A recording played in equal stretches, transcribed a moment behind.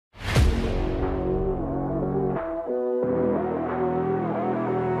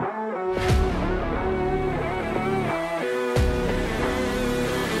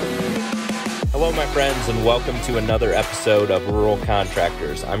Hello, my friends, and welcome to another episode of Rural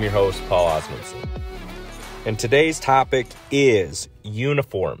Contractors. I'm your host, Paul Osmondson. And today's topic is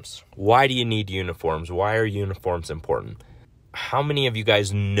uniforms. Why do you need uniforms? Why are uniforms important? How many of you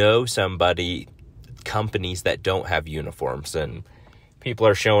guys know companies that don't have uniforms, and people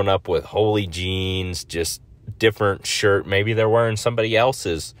are showing up with holy jeans, just different shirt. Maybe they're wearing somebody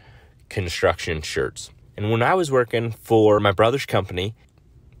else's construction shirts. And when I was working for my brother's company,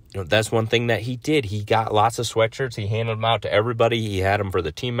 that's one thing that he did. He got lots of sweatshirts. He handed them out to everybody. He had them for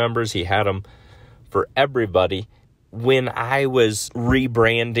the team members. He had them for everybody. When I was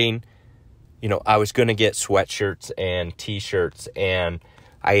rebranding, I was going to get sweatshirts and t-shirts, and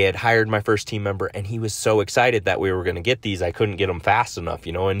I had hired my first team member, and he was so excited that we were going to get these. I couldn't get them fast enough,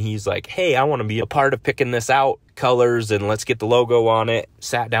 and he's like, hey, I want to be a part of picking this out, colors, and let's get the logo on it.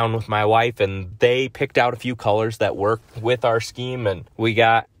 Sat down with my wife, and they picked out a few colors that worked with our scheme, and we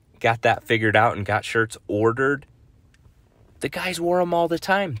got that figured out and got shirts ordered. The guys wore them all the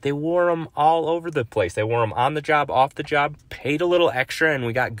time. They wore them all over the place. They wore them on the job, off the job, paid a little extra, and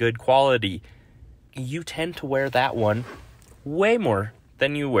we got good quality. You tend to wear that one way more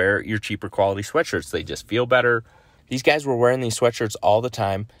than you wear your cheaper quality sweatshirts. They just feel better. These guys were wearing these sweatshirts all the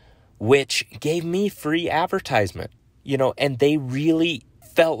time, which gave me free advertisement, and they really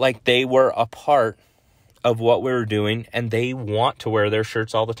felt like they were a part of what we were doing, and they want to wear their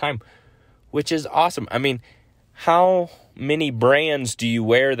shirts all the time, which is awesome. I mean, how many brands do you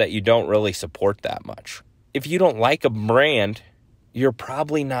wear that you don't really support that much? If you don't like a brand, you're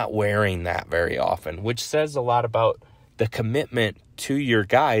probably not wearing that very often, which says a lot about the commitment to your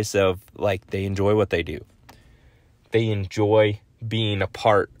guys of they enjoy what they do. They enjoy being a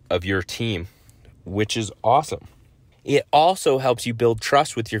part of your team, which is awesome. It also helps you build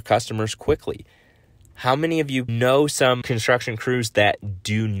trust with your customers quickly. How many of you know some construction crews that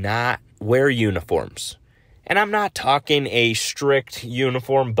do not wear uniforms? And I'm not talking a strict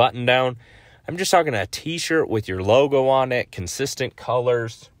uniform button down. I'm just talking a t-shirt with your logo on it, consistent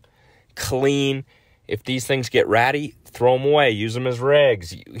colors, clean. If these things get ratty, throw them away. Use them as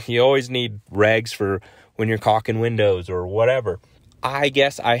rags. You always need rags for when you're caulking windows or whatever. I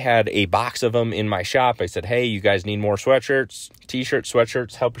guess I had a box of them in my shop. I said, hey, you guys need more sweatshirts, t-shirts,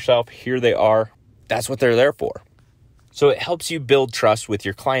 sweatshirts, help yourself. Here they are. That's what they're there for. So it helps you build trust with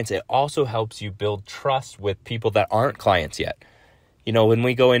your clients. It also helps you build trust with people that aren't clients yet. When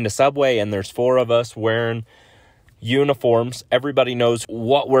we go into Subway and there's 4 of us wearing uniforms, everybody knows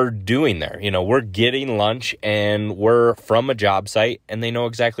what we're doing there. We're getting lunch and we're from a job site, and they know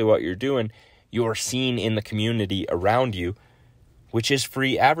exactly what you're doing. You're seen in the community around you, which is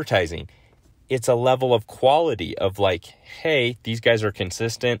free advertising. It's a level of quality of hey, these guys are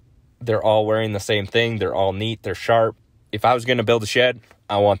consistent. They're all wearing the same thing. They're all neat. They're sharp. If I was going to build a shed,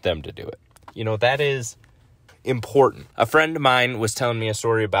 I want them to do it. That is important. A friend of mine was telling me a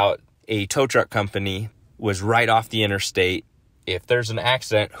story about a tow truck company was right off the interstate. If there's an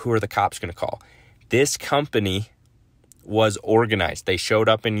accident, who are the cops going to call? This company was organized. They showed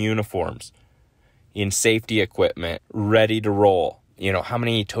up in uniforms, in safety equipment, ready to roll. How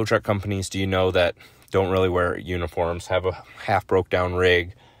many tow truck companies do you know that don't really wear uniforms, have a half broke down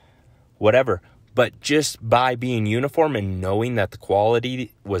rig, whatever? But just by being uniform and knowing that the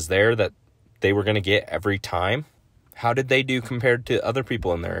quality was there, that they were going to get every time, how did they do compared to other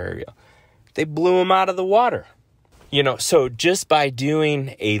people in their area? They blew them out of the water. So just by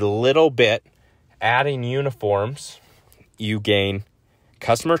doing a little bit, adding uniforms, you gain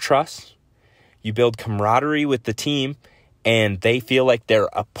customer trust, you build camaraderie with the team, and they feel like they're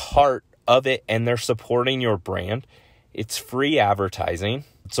a part of it and they're supporting your brand. It's free advertising.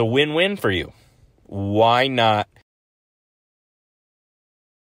 It's a win-win for you. Why not